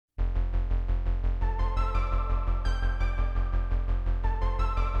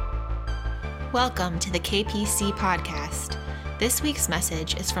Welcome to the KPC podcast. This week's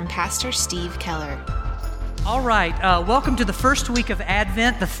message is from Pastor Steve Keller. All right, welcome to the first week of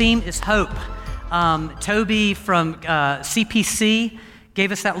Advent. The theme is hope. Toby from CPC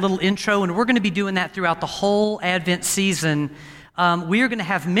gave us that little intro, and we're going to be doing that throughout the whole Advent season. We are going to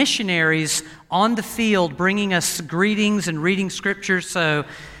have missionaries on the field bringing us greetings and reading scriptures. So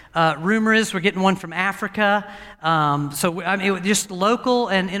rumor is we're getting one from Africa. Just local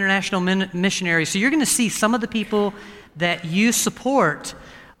and international missionaries. So you're going to see some of the people that you support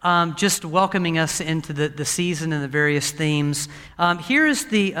just welcoming us into the season and the various themes. Here is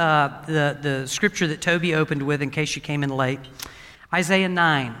the scripture that Toby opened with in case you came in late. Isaiah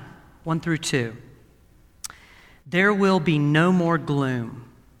 9, 1 through 2. There will be no more gloom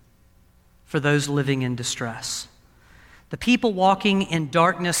for those living in distress. The people walking in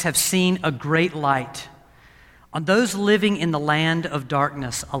darkness have seen a great light. On those living in the land of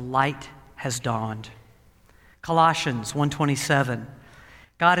darkness, a light has dawned. Colossians 1:27.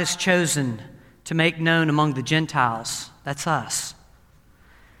 God has chosen to make known among the Gentiles, that's us,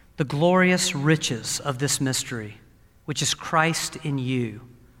 the glorious riches of this mystery, which is Christ in you,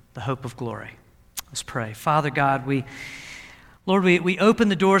 the hope of glory. Let's pray. Father God, we open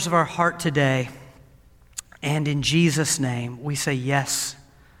the doors of our heart today, and in Jesus' name, we say yes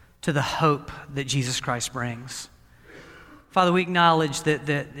to the hope that Jesus Christ brings. Father, we acknowledge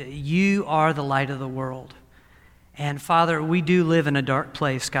that you are the light of the world. And Father, we do live in a dark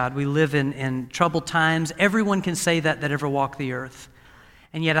place, God. We live in troubled times. Everyone can say that ever walked the earth.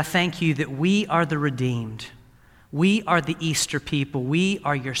 And yet I thank you that we are the redeemed. We are the Easter people. We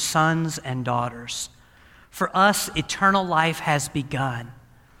are your sons and daughters. For us, eternal life has begun.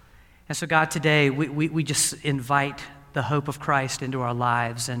 And so God, today, we just invite the hope of Christ into our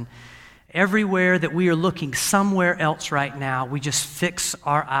lives. And everywhere that we are looking somewhere else right now, we just fix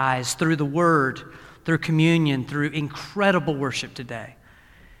our eyes through the Word, through communion, through incredible worship today.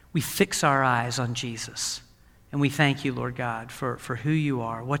 We fix our eyes on Jesus. And we thank you, Lord God, for who you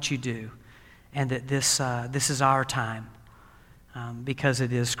are, what you do, and that this is our time because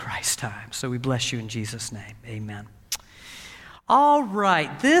it is Christ's time. So we bless you in Jesus' name. Amen. All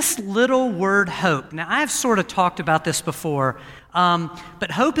right, this little word hope. Now, I've sort of talked about this before,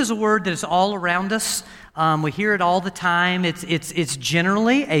 but hope is a word that is all around us. We hear it all the time. It's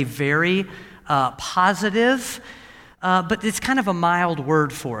generally a very positive, but it's kind of a mild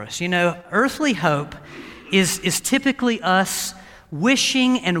word for us. You know, earthly hope is typically us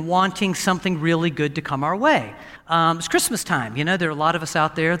wishing and wanting something really good to come our way. It's Christmas time. You know, there are a lot of us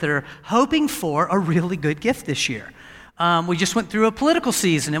out there that are hoping for a really good gift this year. We just went through a political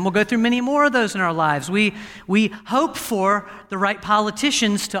season, and we'll go through many more of those in our lives. We hope for the right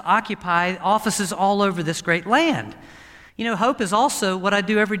politicians to occupy offices all over this great land. You know, hope is also what I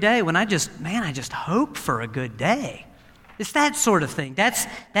do every day when I just hope for a good day. It's that sort of thing. That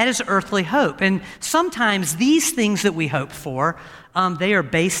is earthly hope. And sometimes these things that we hope for, they are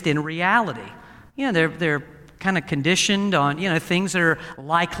based in reality. You know, they're kind of conditioned on, you know, things that are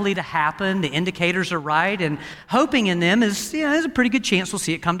likely to happen. The indicators are right, and hoping in them is, you know, there's a pretty good chance we'll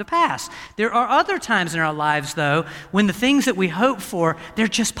see it come to pass. There are other times in our lives, though, when the things that we hope for, they're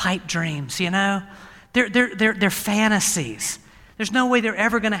just pipe dreams, you know? They're fantasies. There's no way they're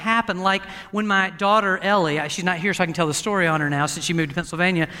ever going to happen. Like when my daughter Ellie, she's not here so I can tell the story on her now since she moved to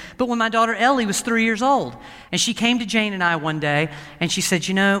Pennsylvania, but when my daughter Ellie was 3 years old, and she came to Jane and I one day, and she said,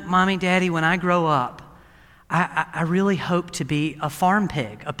 you know, Mommy, Daddy, when I grow up, I really hope to be a farm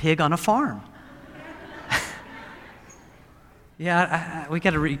pig, a pig on a farm. Yeah, we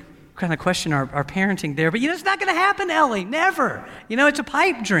got to kind of question our parenting there. But, you know, it's not going to happen, Ellie. Never. You know, it's a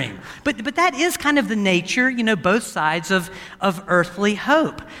pipe dream. But that is kind of the nature, you know, both sides of earthly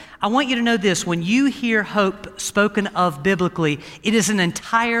hope. I want you to know this. When you hear hope spoken of biblically, it is an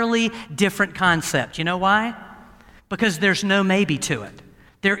entirely different concept. You know why? Because there's no maybe to it.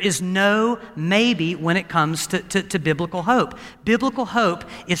 There is no maybe when it comes to biblical hope. Biblical hope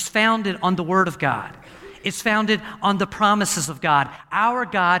is founded on the Word of God. It's founded on the promises of God, our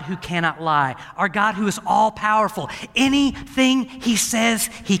God who cannot lie, our God who is all-powerful. Anything He says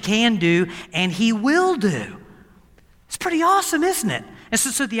He can do, and He will do. It's pretty awesome, isn't it? And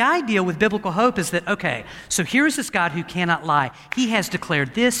so the idea with biblical hope is that, okay, so here's this God who cannot lie. He has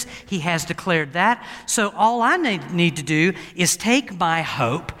declared this, He has declared that. So all I need to do is take my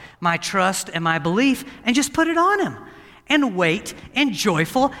hope, my trust, and my belief and just put it on Him. And wait in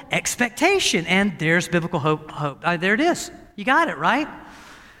joyful expectation. And there's biblical hope. There it is. You got it, right?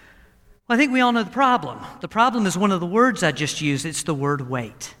 Well, I think we all know the problem. The problem is one of the words I just used. It's the word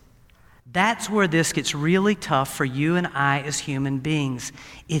wait. That's where this gets really tough for you and I as human beings.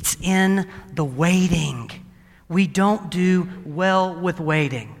 It's in the waiting. We don't do well with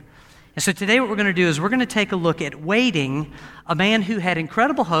waiting. And so today what we're going to do is we're going to take a look at waiting, a man who had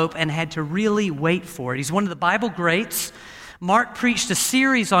incredible hope and had to really wait for it. He's one of the Bible greats. Mark preached a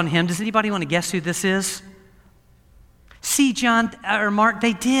series on him. Does anybody want to guess who this is? See, John or Mark,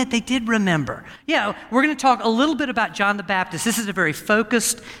 they did remember. Yeah, we're going to talk a little bit about John the Baptist. This is a very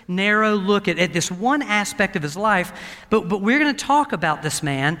focused, narrow look at this one aspect of his life, but we're going to talk about this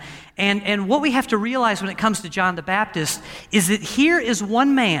man. And what we have to realize when it comes to John the Baptist is that here is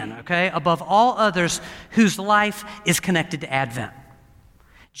one man, okay, above all others, whose life is connected to Advent.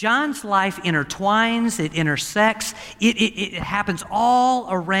 John's life intertwines, it intersects, it happens all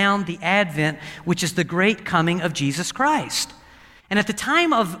around the Advent, which is the great coming of Jesus Christ. And at the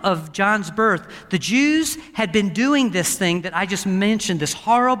time of John's birth, the Jews had been doing this thing that I just mentioned, this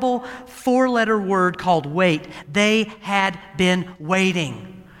horrible four-letter word called wait. They had been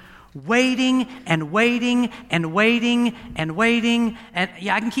waiting. Waiting and waiting and waiting and waiting. And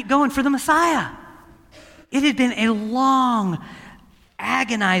yeah, I can keep going for the Messiah. It had been a long,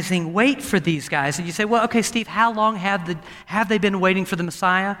 agonizing wait for these guys. And you say, well, okay, Steve, how long have they been waiting for the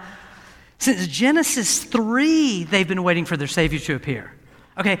Messiah? Since Genesis 3, they've been waiting for their Savior to appear.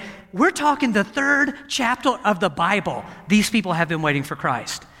 Okay, we're talking the third chapter of the Bible. These people have been waiting for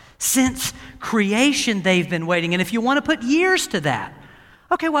Christ. Since creation, they've been waiting. And if you want to put years to that,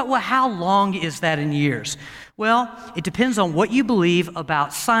 okay, well, how long is that in years? Well, it depends on what you believe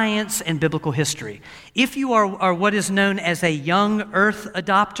about science and biblical history. If you are what is known as a young earth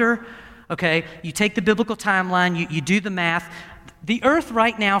adopter, okay, you take the biblical timeline, you do the math. The earth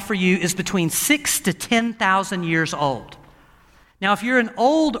right now for you is between 6,000 to 10,000 years old. Now, if you're an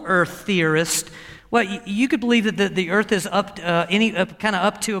old earth theorist, well, you could believe that the earth is up to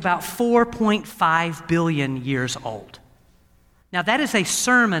about 4.5 billion years old. Now, that is a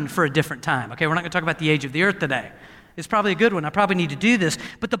sermon for a different time, okay? We're not going to talk about the age of the earth today. It's probably a good one. I probably need to do this.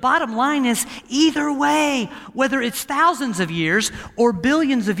 But the bottom line is, either way, whether it's thousands of years or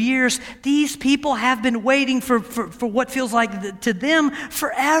billions of years, these people have been waiting for what feels like to them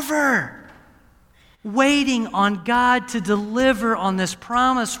forever. Waiting on God to deliver on this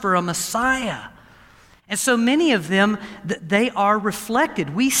promise for a Messiah. And so many of them, they are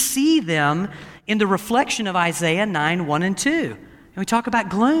reflected. We see them in the reflection of Isaiah 9, 1 and 2. And we talk about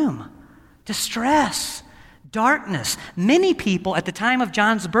gloom, distress, darkness. Many people at the time of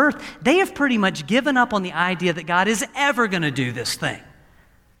John's birth, they have pretty much given up on the idea that God is ever going to do this thing.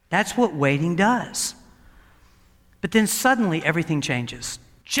 That's what waiting does. But then suddenly everything changes,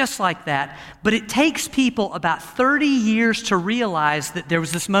 just like that. But it takes people about 30 years to realize that there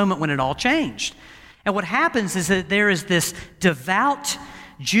was this moment when it all changed. And what happens is that there is this devout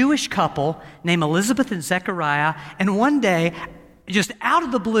Jewish couple named Elizabeth and Zechariah, and one day, just out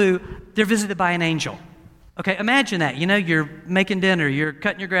of the blue, they're visited by an angel. Okay, imagine that. You know, you're making dinner, you're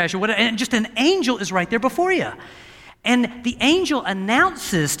cutting your grass, or whatever, and just an angel is right there before you. And the angel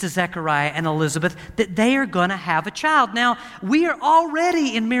announces to Zechariah and Elizabeth that they are going to have a child. Now, we are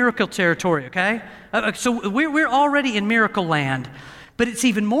already in miracle territory, okay? So we're already in miracle land. But it's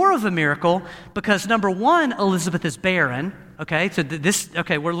even more of a miracle because, number one, Elizabeth is barren. Okay, so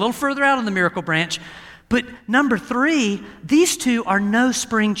we're a little further out on the miracle branch. But number three, these two are no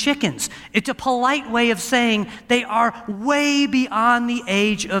spring chickens. It's a polite way of saying they are way beyond the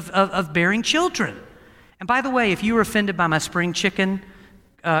age of bearing children. And by the way, if you were offended by my spring chicken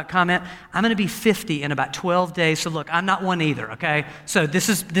comment, I'm going to be 50 in about 12 days. So look, I'm not one either, okay? So this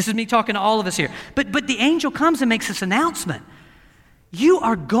is me talking to all of us here. But the angel comes and makes this announcement. You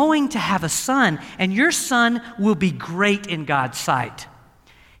are going to have a son, and your son will be great in God's sight.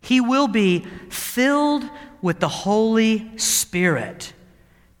 He will be filled with the Holy Spirit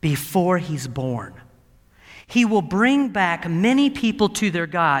before he's born. He will bring back many people to their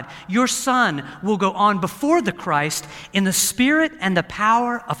God. Your son will go on before the Christ in the spirit and the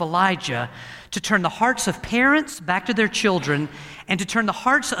power of Elijah to turn the hearts of parents back to their children and to turn the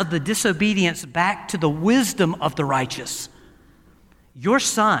hearts of the disobedience back to the wisdom of the righteous. Your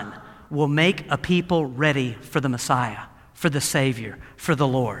son will make a people ready for the Messiah, for the Savior, for the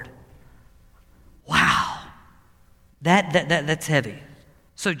Lord. Wow. That's heavy.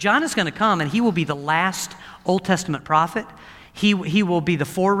 So John is going to come, and he will be the last Old Testament prophet. He will be the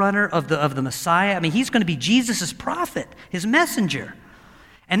forerunner of the Messiah. I mean, he's going to be Jesus' prophet, his messenger.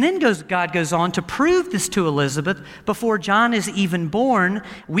 And then God goes on to prove this to Elizabeth before John is even born.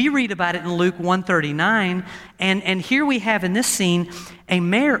 We read about it in Luke 1:39, and here we have in this scene the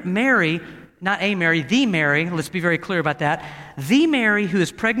Mary, let's be very clear about that, the Mary who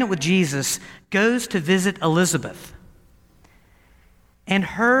is pregnant with Jesus goes to visit Elizabeth. And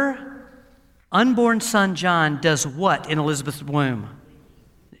her unborn son, John, does what in Elizabeth's womb?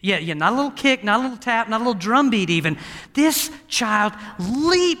 Yeah, not a little kick, not a little tap, not a little drum beat even. This child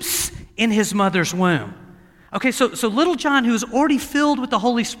leaps in his mother's womb. Okay, so little John, who is already filled with the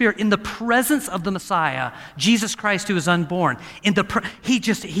Holy Spirit in the presence of the Messiah, Jesus Christ, who is unborn, he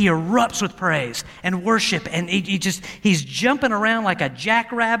erupts with praise and worship, and he's jumping around like a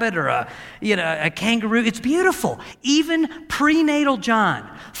jackrabbit or a kangaroo. It's beautiful. Even prenatal John,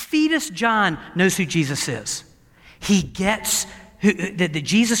 fetus John, knows who Jesus is. He gets that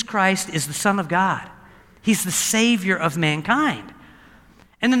Jesus Christ is the Son of God. He's the Savior of mankind.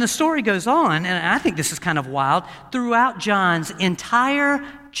 And then the story goes on, and I think this is kind of wild. Throughout John's entire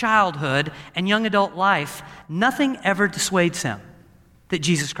childhood and young adult life, nothing ever dissuades him that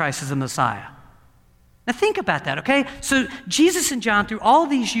Jesus Christ is the Messiah. Now think about that, okay? So Jesus and John, through all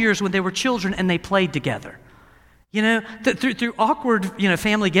these years when they were children and they played together, through awkward,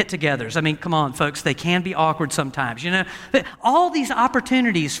 family get-togethers. I mean, come on, folks, they can be awkward sometimes, But all these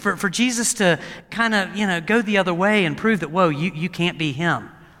opportunities for Jesus to kind of, go the other way and prove that, whoa, you can't be him.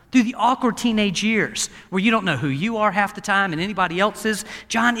 Through the awkward teenage years where you don't know who you are half the time and anybody else is,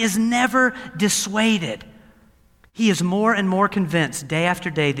 John is never dissuaded. He is more and more convinced day after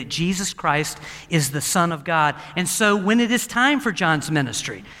day that Jesus Christ is the Son of God. And so when it is time for John's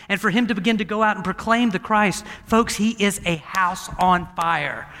ministry and for him to begin to go out and proclaim the Christ, folks, he is a house on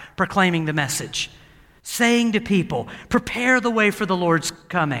fire proclaiming the message, saying to people, prepare the way for the Lord's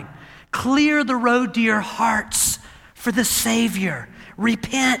coming. Clear the road to your hearts for the Savior.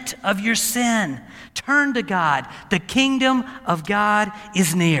 Repent of your sin. Turn to God. The kingdom of God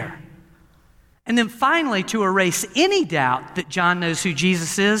is near. And then finally, to erase any doubt that John knows who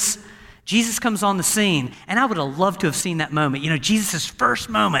Jesus is, Jesus comes on the scene. And I would have loved to have seen that moment. Jesus' first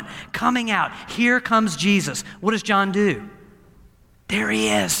moment coming out. Here comes Jesus. What does John do? There he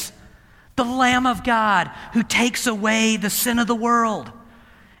is, the Lamb of God who takes away the sin of the world.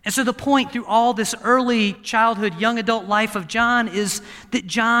 And so the point through all this early childhood, young adult life of John is that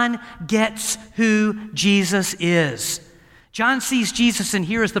John gets who Jesus is. John sees Jesus and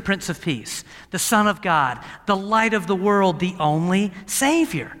here is the Prince of Peace, the Son of God, the light of the world, the only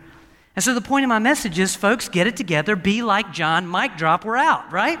Savior. And so the point of my message is, folks, get it together, be like John, mic drop, we're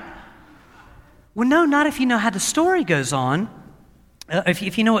out, right? Well, no, not if you know how the story goes on,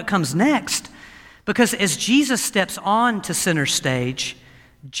 if you know what comes next. Because as Jesus steps on to center stage,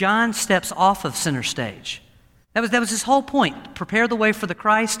 John steps off of center stage. That was his whole point. Prepare the way for the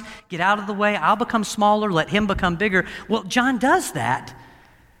Christ, get out of the way, I'll become smaller, let him become bigger. Well, John does that,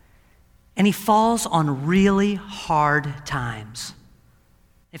 and he falls on really hard times.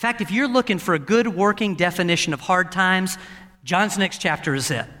 In fact, if you're looking for a good working definition of hard times, John's next chapter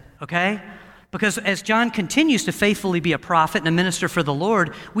is it, okay? Because as John continues to faithfully be a prophet and a minister for the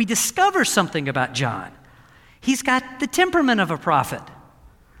Lord, we discover something about John. He's got the temperament of a prophet.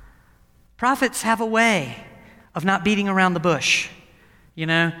 Prophets have a way of not beating around the bush,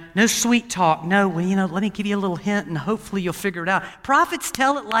 no sweet talk, no, let me give you a little hint and hopefully you'll figure it out. Prophets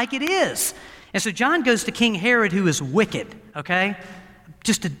tell it like it is. And so John goes to King Herod, who is wicked, okay?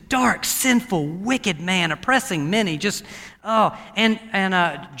 Just a dark, sinful, wicked man, oppressing many,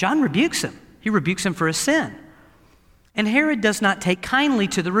 and John rebukes him. He rebukes him for his sin. And Herod does not take kindly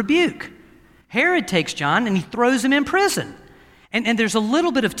to the rebuke. Herod takes John and he throws him in prison. And there's a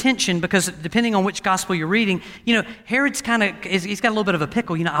little bit of tension because depending on which gospel you're reading, Herod's he's got a little bit of a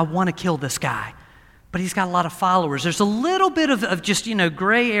pickle. I want to kill this guy, but he's got a lot of followers. There's a little bit of just,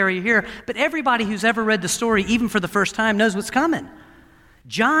 gray area here, but everybody who's ever read the story, even for the first time, knows what's coming.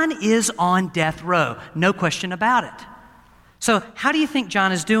 John is on death row, no question about it. So how do you think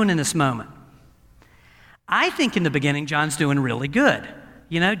John is doing in this moment? I think in the beginning, John's doing really good.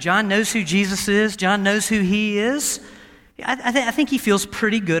 John knows who Jesus is. John knows who he is. I think he feels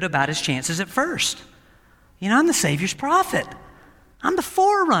pretty good about his chances at first. I'm the Savior's prophet. I'm the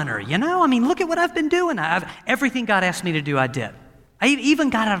forerunner, look at what I've been doing. Everything God asked me to do, I did. I even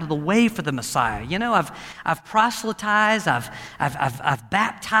got out of the way for the Messiah. I've proselytized, I've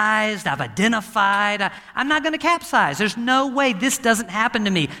baptized, I've identified. I'm not going to capsize. There's no way this doesn't happen to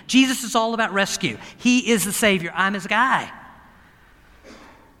me. Jesus is all about rescue. He is the Savior. I'm his guy.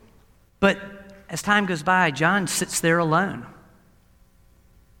 But as time goes by, John sits there alone.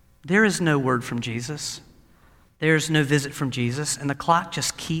 There is no word from Jesus. There's no visit from Jesus, and the clock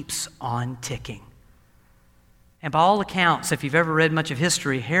just keeps on ticking. And by all accounts, if you've ever read much of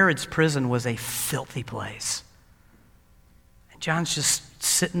history, Herod's prison was a filthy place. And John's just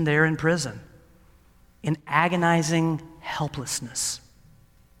sitting there in prison in agonizing helplessness.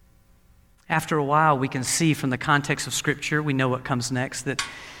 After a while, we can see from the context of Scripture, we know what comes next, that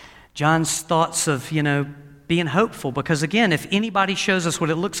John's thoughts of, being hopeful, because again, if anybody shows us what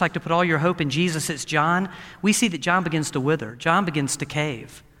it looks like to put all your hope in Jesus, it's John. We see that John begins to wither. John begins to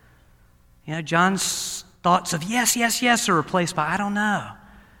cave. John's thoughts of yes, yes, yes are replaced by I don't know.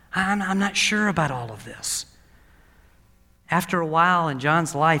 I'm not sure about all of this. After a while in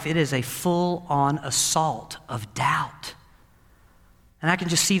John's life, it is a full-on assault of doubt. And I can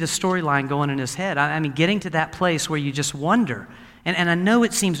just see the storyline going in his head. I mean, getting to that place where you just wonder. And I know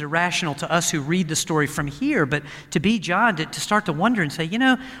it seems irrational to us who read the story from here, but to be John, to start to wonder and say,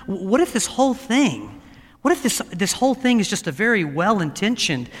 what if this whole thing is just a very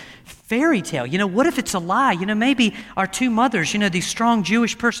well-intentioned fairy tale? What if it's a lie? Maybe our two mothers, these strong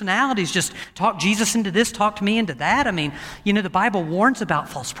Jewish personalities just talk Jesus into this, talked me into that. I mean, the Bible warns about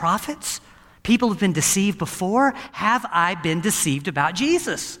false prophets. People have been deceived before. Have I been deceived about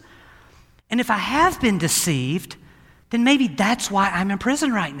Jesus? And if I have been deceived, then maybe that's why I'm in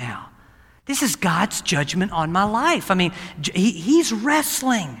prison right now. This is God's judgment on my life. I mean, he's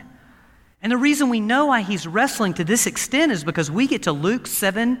wrestling. And the reason we know why he's wrestling to this extent is because we get to Luke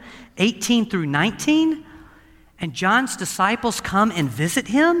 7:18 through 19, and John's disciples come and visit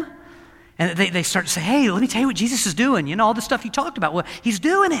him, and they start to say, hey, let me tell you what Jesus is doing. All the stuff you talked about. Well, he's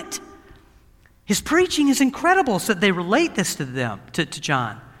doing it. His preaching is incredible, so they relate this to them, to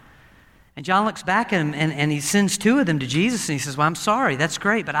John. And John looks back at him, and he sends two of them to Jesus, and he says, well, I'm sorry, that's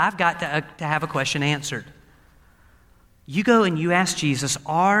great, but I've got to have a question answered. You go and you ask Jesus,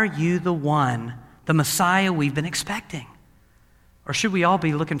 are you the one, the Messiah we've been expecting? Or should we all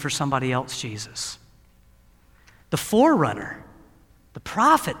be looking for somebody else, Jesus? The forerunner, the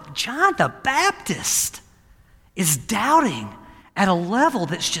prophet, John the Baptist, is doubting at a level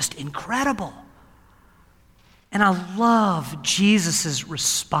that's just incredible. And I love Jesus'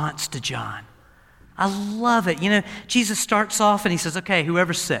 response to John. I love it. Jesus starts off and he says, okay,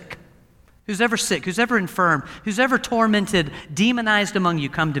 whoever's sick, who's ever infirm, who's ever tormented, demonized among you,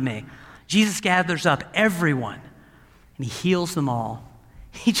 come to me. Jesus gathers up everyone and he heals them all.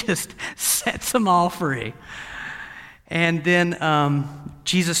 He just sets them all free. And then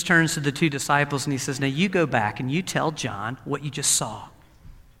Jesus turns to the two disciples and he says, now you go back and you tell John what you just saw.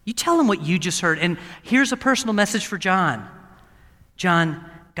 You tell him what you just heard. And here's a personal message for John. John,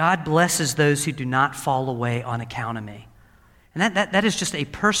 God blesses those who do not fall away on account of me. And that is just a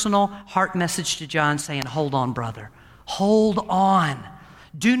personal heart message to John saying, hold on, brother. Hold on.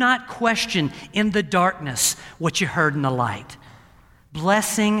 Do not question in the darkness what you heard in the light.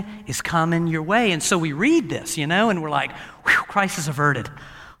 Blessing is coming your way. And so we read this, and we're like, whew, crisis averted.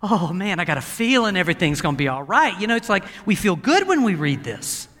 Oh man, I got a feeling everything's going to be all right. It's like we feel good when we read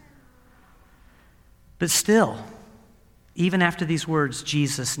this. But still, even after these words,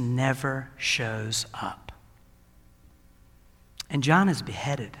 Jesus never shows up. And John is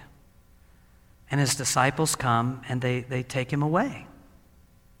beheaded. And his disciples come and they take him away.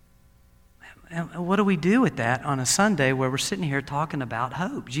 And what do we do with that on a Sunday where we're sitting here talking about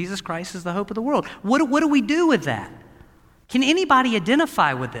hope? Jesus Christ is the hope of the world. What do we do with that? Can anybody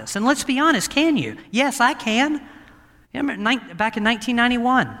identify with this? And let's be honest, can you? Yes, I can. I remember back in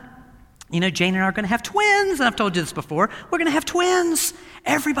 1991, Jane and I are going to have twins. And I've told you this before. We're going to have twins.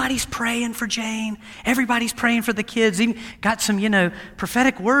 Everybody's praying for Jane. Everybody's praying for the kids. Even got some,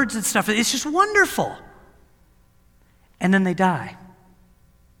 prophetic words and stuff. It's just wonderful. And then they die.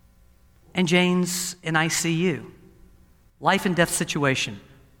 And Jane's in ICU. Life and death situation.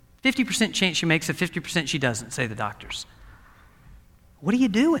 50% chance she makes it, 50% she doesn't, say the doctors. What do you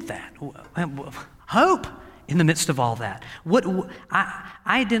do with that? Hope in the midst of all that. I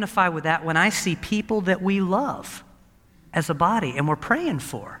identify with that when I see people that we love as a body and we're praying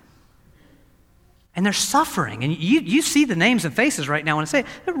for. And they're suffering. And you see the names and faces right now when I say it.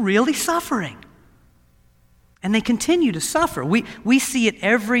 They're really suffering. And they continue to suffer. We see it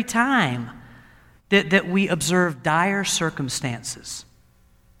every time that we observe dire circumstances.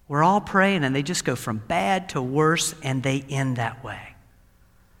 We're all praying and they just go from bad to worse and they end that way.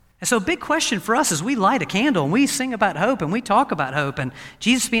 And so a big question for us as we light a candle and we sing about hope and we talk about hope and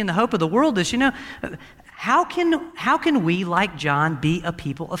Jesus being the hope of the world is, how can we, like John, be a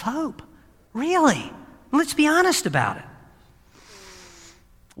people of hope? Really? Let's be honest about it.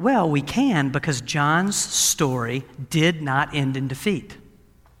 Well, we can because John's story did not end in defeat.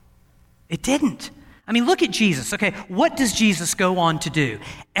 It didn't. I mean, look at Jesus. Okay, what does Jesus go on to do?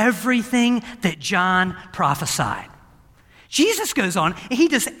 Everything that John prophesied. Jesus goes on and he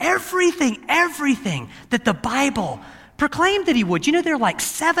does everything that the Bible proclaimed that he would. You know, there are like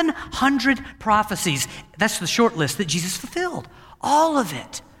 700 prophecies. That's the short list that Jesus fulfilled. All of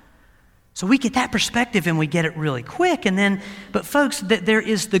it. So we get that perspective and we get it really quick. But folks, there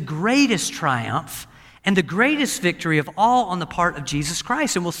is the greatest triumph and the greatest victory of all on the part of Jesus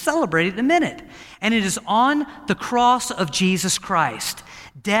Christ, and we'll celebrate it in a minute. And it is on the cross of Jesus Christ.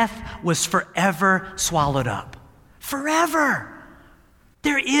 Death was forever swallowed up. Forever.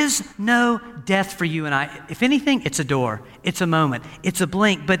 There is no death for you and I. If anything, it's a door, it's a moment, it's a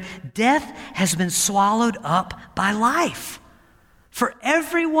blink, but death has been swallowed up by life. For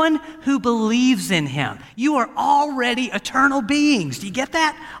everyone who believes in him, you are already eternal beings. Do you get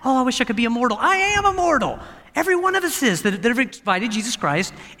that? Oh, I wish I could be immortal. I am immortal. Every one of us is that have invited Jesus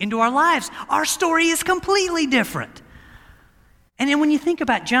Christ into our lives. Our story is completely different. And then when you think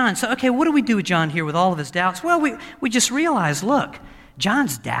about John, so okay, what do we do with John here with all of his doubts? Well, we just realize, look,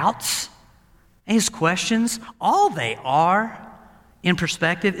 John's doubts, his questions, all they are in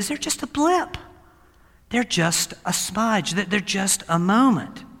perspective is they're just a blip. They're just a smudge. They're just a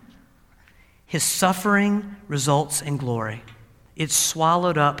moment. His suffering results in glory. It's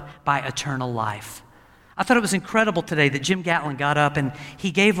swallowed up by eternal life. I thought it was incredible today that Jim Gatlin got up and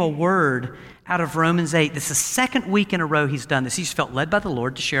he gave a word out of Romans 8. This is the second week in a row he's done this. He's felt led by the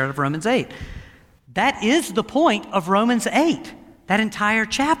Lord to share out of Romans 8. That is the point of Romans 8, that entire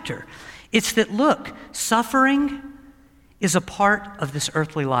chapter. It's that, look, suffering is a part of this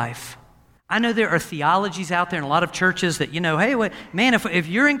earthly life. I know there are theologies out there in a lot of churches that, hey, wait, man, if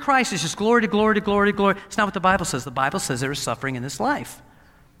you're in Christ, it's just glory to glory to glory to glory. It's not what the Bible says. The Bible says there is suffering in this life,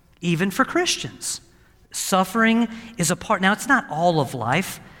 even for Christians. Suffering is a part. Now, it's not all of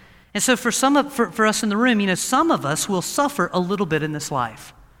life. And so for us in the room, some of us will suffer a little bit in this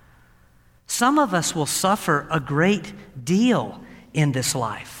life. Some of us will suffer a great deal in this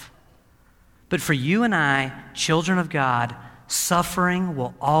life. But for you and I, children of God, suffering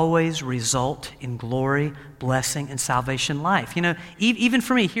will always result in glory, blessing, and salvation life. Even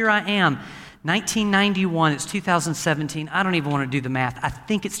for me, here I am, 1991, it's 2017. I don't even want to do the math. I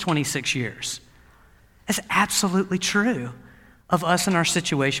think it's 26 years. That's absolutely true of us and our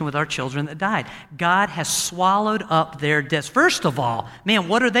situation with our children that died. God has swallowed up their deaths. First of all, man,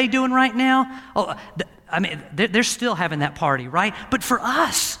 what are they doing right now? Oh, they're still having that party, right? But for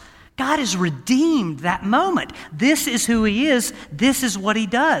us, God has redeemed that moment. This is who he is. This is what he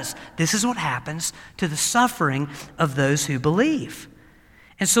does. This is what happens to the suffering of those who believe.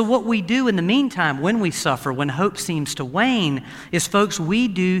 And so what we do in the meantime, when we suffer, when hope seems to wane, is, folks, we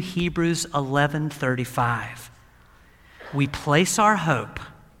do Hebrews 11:35. We place our hope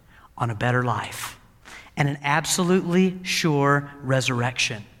on a better life and an absolutely sure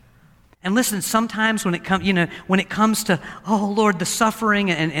resurrection. And listen, sometimes when it comes to, oh Lord, the suffering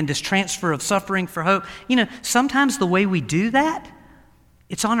and this transfer of suffering for hope, sometimes the way we do that,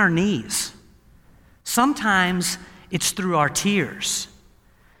 it's on our knees. Sometimes it's through our tears.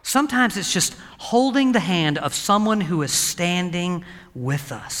 Sometimes it's just holding the hand of someone who is standing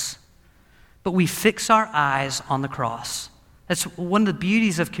with us. But we fix our eyes on the cross. That's one of the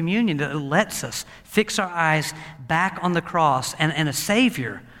beauties of communion, that it lets us fix our eyes back on the cross and a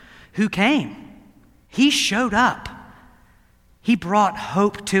Savior who came. He showed up. He brought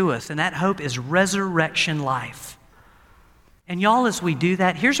hope to us, and that hope is resurrection life. And y'all, as we do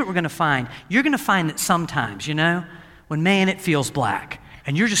that, here's what we're going to find. You're going to find that sometimes, when, man, it feels black,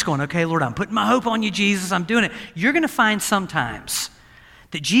 and you're just going, okay, Lord, I'm putting my hope on you, Jesus, I'm doing it. You're going to find sometimes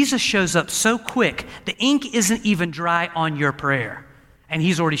that Jesus shows up so quick, the ink isn't even dry on your prayer, and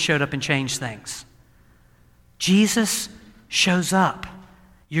he's already showed up and changed things. Jesus shows up.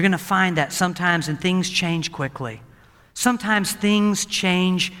 You're going to find that sometimes, and things change quickly. Sometimes things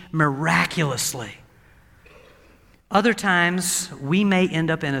change miraculously. Other times, we may end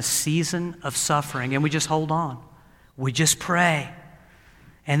up in a season of suffering, and we just hold on. We just pray.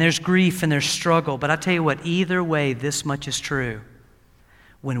 And there's grief and there's struggle. But I tell you what, either way, this much is true.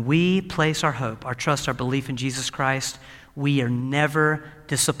 When we place our hope, our trust, our belief in Jesus Christ, we are never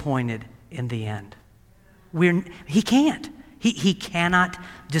disappointed in the end. He can't. He cannot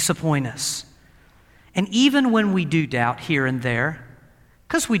disappoint us. And even when we do doubt here and there,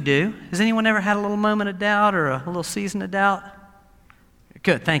 because we do. Has anyone ever had a little moment of doubt or a little season of doubt?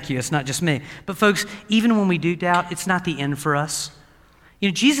 Good, thank you. It's not just me. But folks, even when we do doubt, it's not the end for us.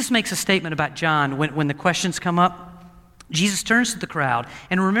 Jesus makes a statement about John when the questions come up. Jesus turns to the crowd,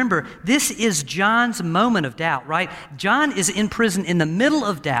 and remember, this is John's moment of doubt, right? John is in prison in the middle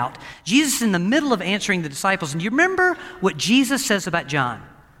of doubt. Jesus is in the middle of answering the disciples. And you remember what Jesus says about John?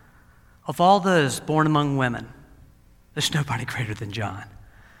 Of all those born among women, there's nobody greater than John.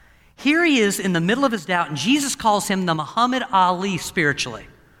 Here he is in the middle of his doubt, and Jesus calls him the Muhammad Ali spiritually.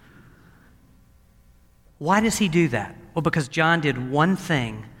 Why does he do that? Well, because John did one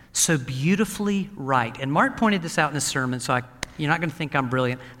thing so beautifully right. And Mark pointed this out in his sermon, so you're not going to think I'm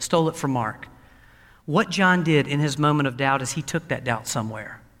brilliant. I stole it from Mark. What John did in his moment of doubt is he took that doubt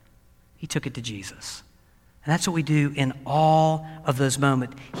somewhere. He took it to Jesus. And that's what we do in all of those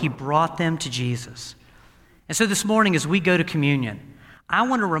moments. He brought them to Jesus. And so this morning as we go to communion, I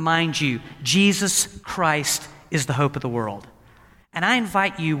want to remind you, Jesus Christ is the hope of the world. And I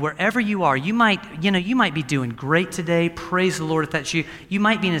invite you, wherever you are, you might be doing great today. Praise the Lord if that's you. You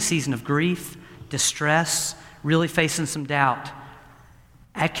might be in a season of grief, distress, really facing some doubt.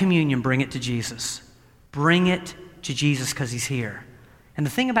 At communion, bring it to Jesus. Bring it to Jesus because he's here. And the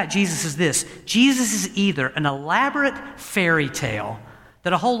thing about Jesus is this: Jesus is either an elaborate fairy tale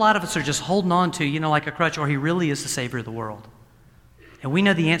that a whole lot of us are just holding on to, like a crutch, or he really is the Savior of the world. And we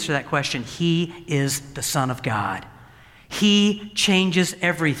know the answer to that question. He is the Son of God. He changes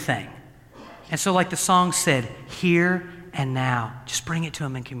everything. And so like the song said, here and now, just bring it to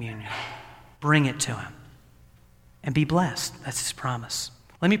him in communion. Bring it to him. And be blessed. That's his promise.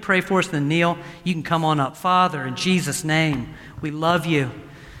 Let me pray for us, then Neil, you can come on up. Father, in Jesus' name, we love you.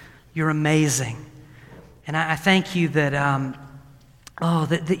 You're amazing. And I thank you that,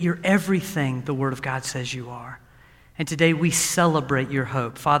 that you're everything the Word of God says you are. And today we celebrate your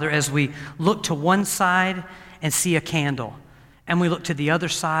hope. Father, as we look to one side and see a candle, and we look to the other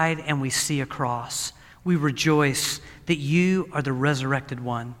side and we see a cross, we rejoice that you are the resurrected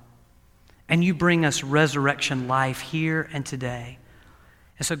one. And you bring us resurrection life here and today.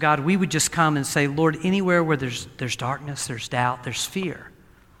 And so, God, we would just come and say, Lord, anywhere where there's darkness, there's doubt, there's fear,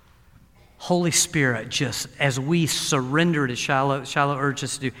 Holy Spirit, just as we surrender, as Shiloh urged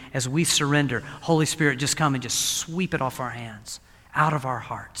us to do, as we surrender, Holy Spirit, just come and just sweep it off our hands, out of our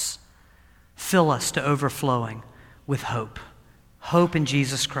hearts. Fill us to overflowing with hope. Hope in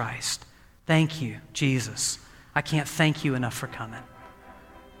Jesus Christ. Thank you, Jesus. I can't thank you enough for coming.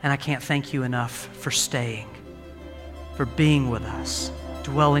 And I can't thank you enough for staying, for being with us,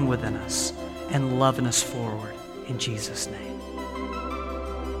 dwelling within us, and loving us forward. In Jesus' name.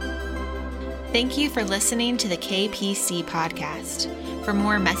 Thank you for listening to the KPC podcast. For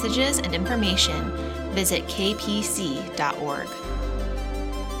more messages and information, visit kpc.org.